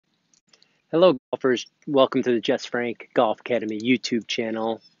Hello, golfers. Welcome to the Jess Frank Golf Academy YouTube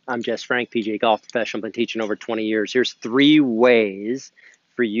channel. I'm Jess Frank, PGA golf professional. I've been teaching over 20 years. Here's 3 ways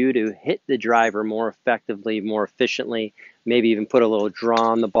for you to hit the driver more effectively, more efficiently, maybe even put a little draw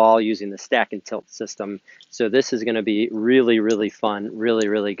on the ball using the stack and tilt system. So this is going to be really, really fun, really,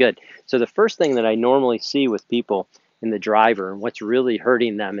 really good. So the first thing that I normally see with people in the driver and what's really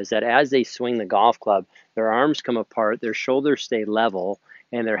hurting them is that as they swing the golf club, their arms come apart, their shoulders stay level,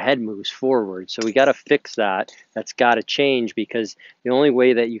 and their head moves forward. So we got to fix that. That's got to change because the only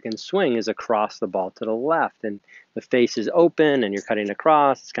way that you can swing is across the ball to the left. And the face is open and you're cutting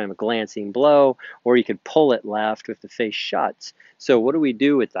across. It's kind of a glancing blow. Or you could pull it left with the face shuts. So what do we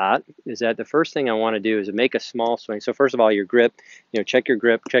do with that? Is that the first thing I want to do is make a small swing. So first of all, your grip, check your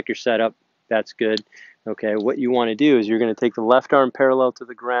grip, check your setup. That's good. Okay, what you want to do is you're going to take the left arm parallel to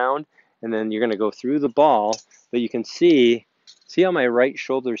the ground, and then you're going to go through the ball. But you can see how my right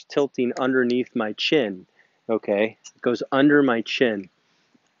shoulder is tilting underneath my chin, okay? It goes under my chin.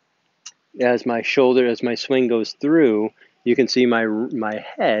 As my swing goes through, you can see my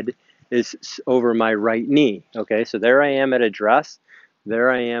head is over my right knee, okay? So there I am at address, there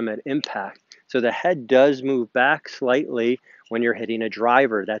I am at impact. So the head does move back slightly when you're hitting a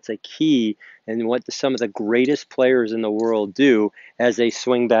driver. That's a key, and what some of the greatest players in the world do as they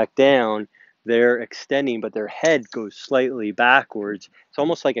swing back down, they're extending, but their head goes slightly backwards. It's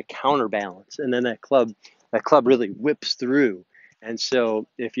almost like a counterbalance, and then that club really whips through. And so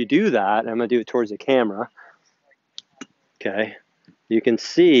if you do that, I'm going to do it towards the camera, okay, you can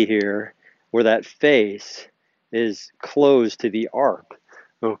see here where that face is closed to the arc,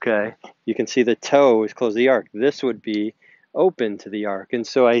 okay? You can see the toe is closed to the arc. This would be open to the arc. And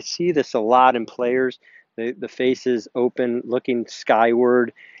so I see this a lot in players. The face is open, looking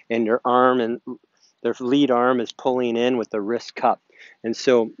skyward, and their lead arm is pulling in with the wrist cup. And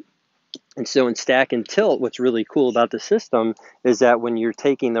so in stack and tilt, what's really cool about the system is that when you're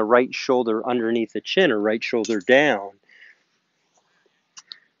taking the right shoulder underneath the chin or right shoulder down,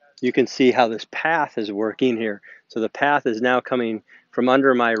 you can see how this path is working here. So the path is now coming from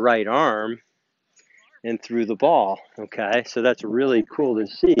under my right arm and through the ball, okay? So that's really cool to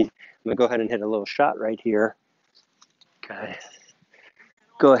see. I'm gonna go ahead and hit a little shot right here, okay?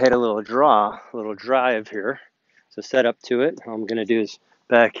 Go ahead, a little drive here. So set up to it. All I'm gonna do is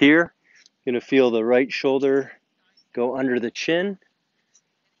back here, gonna feel the right shoulder go under the chin,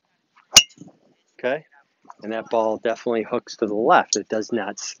 okay? And that ball definitely hooks to the left. It does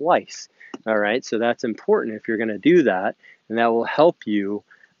not slice, all right? So that's important if you're gonna do that, and that will help you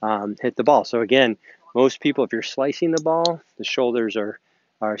hit the ball. So again, most people, if you're slicing the ball, the shoulders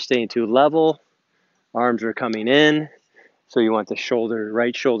are staying too level, arms are coming in, so you want the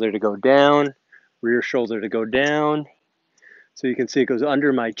right shoulder to go down, rear shoulder to go down. So you can see it goes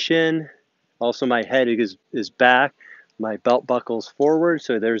under my chin. Also my head is back, my belt buckle's forward,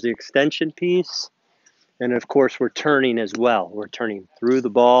 so there's the extension piece. And of course we're turning as well. We're turning through the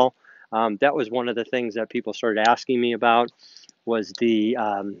ball. That was one of the things that people started asking me about was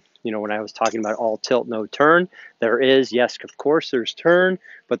when I was talking about all tilt, no turn. There is, yes, of course there's turn,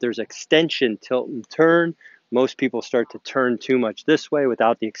 but there's extension, tilt, and turn. Most people start to turn too much this way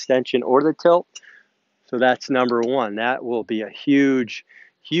without the extension or the tilt. So that's number one. That will be a huge,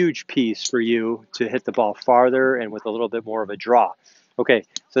 huge piece for you to hit the ball farther and with a little bit more of a draw. Okay,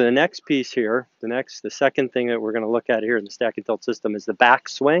 so the next piece here, the second thing that we're going to look at here in the stack and tilt system is the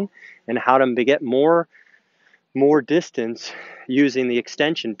backswing and how to get more distance using the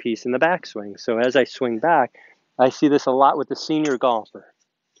extension piece in the backswing. So as I swing back, I see this a lot with the senior golfer.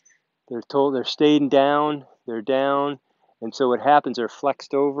 They're staying down, they're down, and so what happens, they're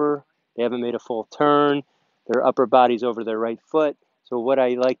flexed over, they haven't made a full turn, their upper body's over their right foot. So what I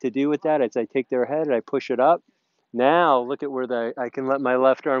like to do with that is I take their head and I push it up. Now look at where I can let my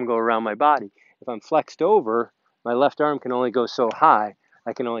left arm go around my body. If I'm flexed over, my left arm can only go so high.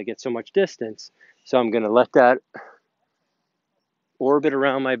 I can only get so much distance. So I'm going to let that orbit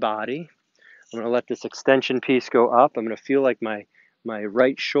around my body. I'm going to let this extension piece go up. I'm going to feel like my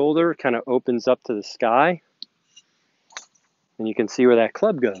right shoulder kind of opens up to the sky. And you can see where that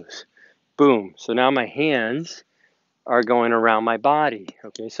club goes. Boom. So now my hands are going around my body.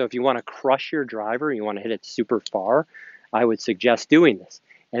 Okay, so if you want to crush your driver, you want to hit it super far, I would suggest doing this.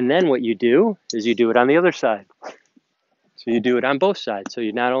 And then what you do is you do it on the other side. So you do it on both sides. So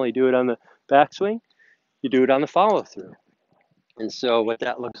you not only do it on the backswing, you do it on the follow through. And so what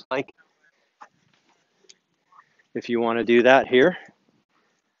that looks like, if you want to do that here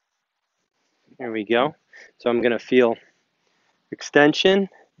we go. So I'm going to feel extension,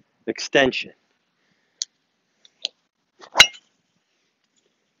 extension.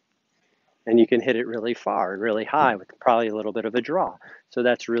 and you can hit it really far and really high with probably a little bit of a draw. So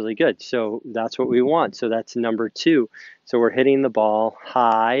that's really good. So that's what we want. So that's number 2. So we're hitting the ball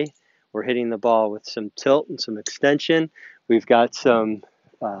high. We're hitting the ball with some tilt and some extension. We've got some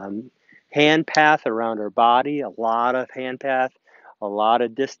hand path around our body, a lot of hand path, a lot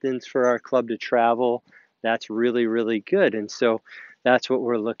of distance for our club to travel. That's really, really good. And so that's what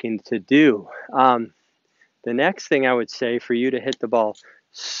we're looking to do. The next thing I would say for you to hit the ball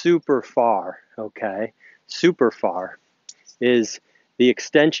super far, okay, super far, is the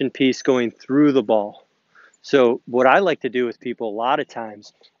extension piece going through the ball. So what I like to do with people a lot of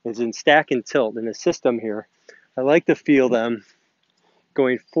times is in stack and tilt in the system here, I like to feel them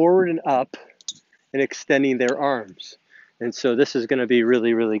going forward and up and extending their arms. And so this is going to be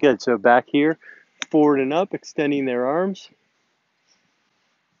really, really good. So back here, forward and up, extending their arms,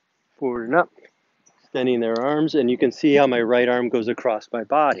 forward and up, extending their arms, and you can see how my right arm goes across my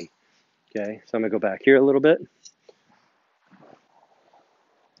body. Okay, so I'm going to go back here a little bit.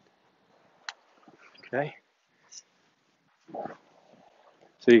 Okay.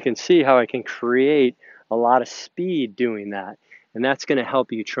 So you can see how I can create a lot of speed doing that. And that's going to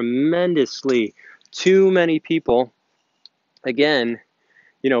help you tremendously. Too many people, again,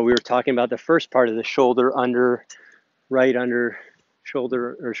 we were talking about the first part of the shoulder under, right under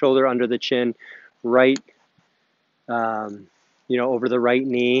shoulder, or shoulder under the chin, right, over the right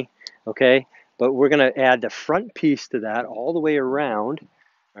knee, okay? But we're going to add the front piece to that all the way around,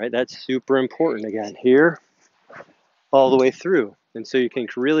 all right? That's super important. Again, here, all the way through. And so you can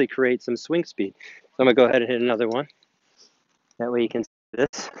really create some swing speed. So I'm going to go ahead and hit another one. That way you can see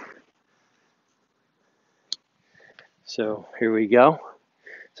this. So here we go.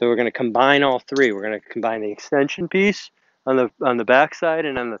 So we're going to combine all three. We're going to combine the extension piece on the back side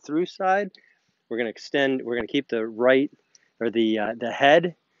and on the through side. We're going to extend. We're going to keep the right, or the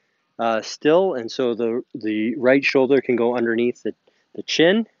head still, and so the right shoulder can go underneath the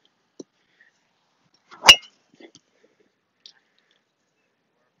chin.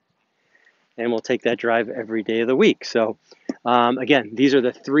 And we'll take that drive every day of the week. So again, these are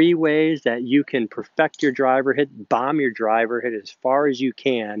the 3 ways that you can perfect your driver hit, bomb your driver hit as far as you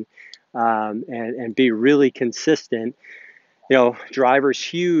can, and be really consistent. Driver's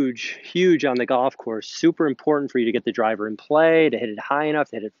huge on the golf course. Super important for you to get the driver in play, to hit it high enough,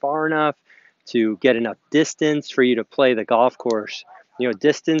 to hit it far enough, to get enough distance for you to play the golf course.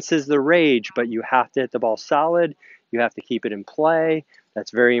 Distance is the rage, but you have to hit the ball solid. You have to keep it in play.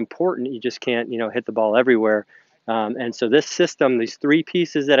 That's very important. You just can't, hit the ball everywhere. And so this system, these 3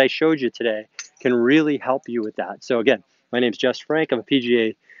 pieces that I showed you today, can really help you with that. So again, my name is Jess Frank. I'm a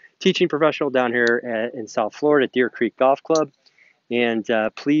PGA teaching professional down here in South Florida at Deer Creek Golf Club. And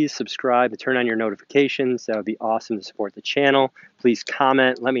please subscribe and turn on your notifications. That would be awesome to support the channel. Please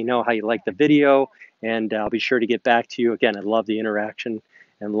comment. Let me know how you like the video. And I'll be sure to get back to you. Again, I love the interaction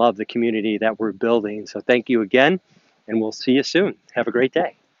and love the community that we're building. So thank you again, and we'll see you soon. Have a great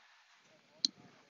day.